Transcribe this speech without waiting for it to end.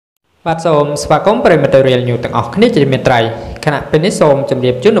បាទសូមស្វាគមន៍ប្រិយមិត្តរៀលញូទាំងអស់គ្នាជាមេត្រីខណៈពេលនេះសូមជម្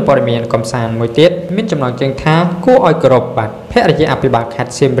រាបជូននូវព័ត៌មានកំសាន្តមួយទៀតមានចំណងជើងថាគួរឲ្យគោរពបាទភរិយាអភិបាលខេត្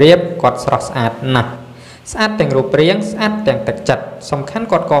តសៀមរាបគាត់ស្រស់ស្អាតណាស់ស្អាតទាំងរូបរាងស្អាតទាំងទឹកចិត្តសំខាន់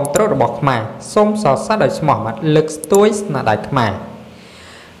គាត់គាំទ្ររបស់ខ្មែរសូមសរសើរដោយស្មោះបាទលើកស្ទួយស្នាដៃខ្មែរ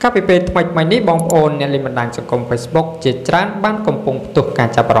កាលពីពេលថ្មីៗនេះបងប្អូនអ្នកលេងបណ្ដាញសង្គម Facebook ជាច្រើនបានកំពុងផ្ទុះការ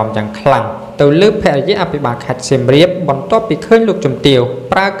ចាប់អារម្មណ៍យ៉ាងខ្លាំងទៅលើភរិយាអភិបាលខេត្តសៀមរាបបន្ទាប់ពីឃើញលោកជំទាវ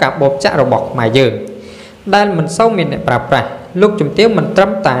ប្រើការបូបចាក់របស់ខ្មែរយើងដែលមិនសូវមានអ្នកប្រើប្រាស់លោកជំទាវមិនត្រឹ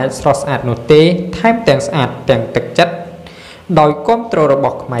មតែស្រស់ស្អាតនោះទេថែមទាំងស្អាតទាំងទឹកចិត្តដោយគាំទ្ររប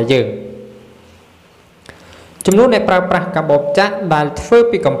ស់ខ្មែរយើងចំនួនអ្នកប្រើប្រាស់កាបូបចាក់ដែលធ្វើ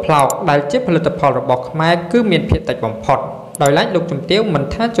ពីកំប្លោកដែលជាផលិតផលរបស់ខ្មែរគឺមានភាគតិចបំផុតដោយឡែកលោកជំទាវមិន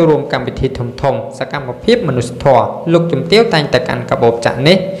ថាចូលរួមកម្មវិធីធំៗសកម្មភាពមនុស្សធម៌លោកជំទាវតែងតែកាន់កាបូបចាក់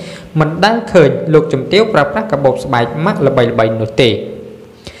នេះមិនដែលឃើញលោកជំទាវប្រើប្រាស់កាបូបស្បែកម៉ាក់ល្បីៗនោះទេ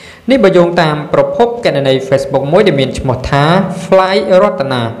នេះបើយោងតាមប្រភពកណនី Facebook មួយដែលមានឈ្មោះថា Fly រត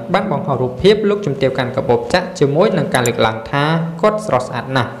នាបានបង្ហោះរូបភាពលោកជំទាវកាន់កាបូបចាក់ជាមួយនឹងការលើកឡើងថាគាត់ស្រស់ស្អាត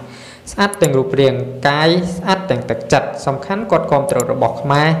ណាស់ស្អាតទាំងរូបរាងកាយស្អាតទាំងទឹកចិត្តសំខាន់គាត់គាំទ្ររបស់ខ្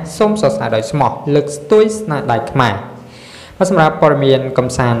មែរសូមសរសើរដោយស្មោះលើកស្ទួយស្នាដៃខ្មែរសម្រាប់ព័ត៌មានកំ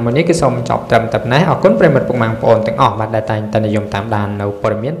សាន្តមួយនេះគឺសូមចប់ត្រឹមតែប៉ុណ្ណេះអរគុណប្រិយមិត្តពុកម៉ែបងប្អូនទាំងអស់បាទដែលតែងតែនិយមតាមដាននៅព័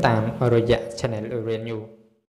ត៌មានតាមរយៈ Channel Real News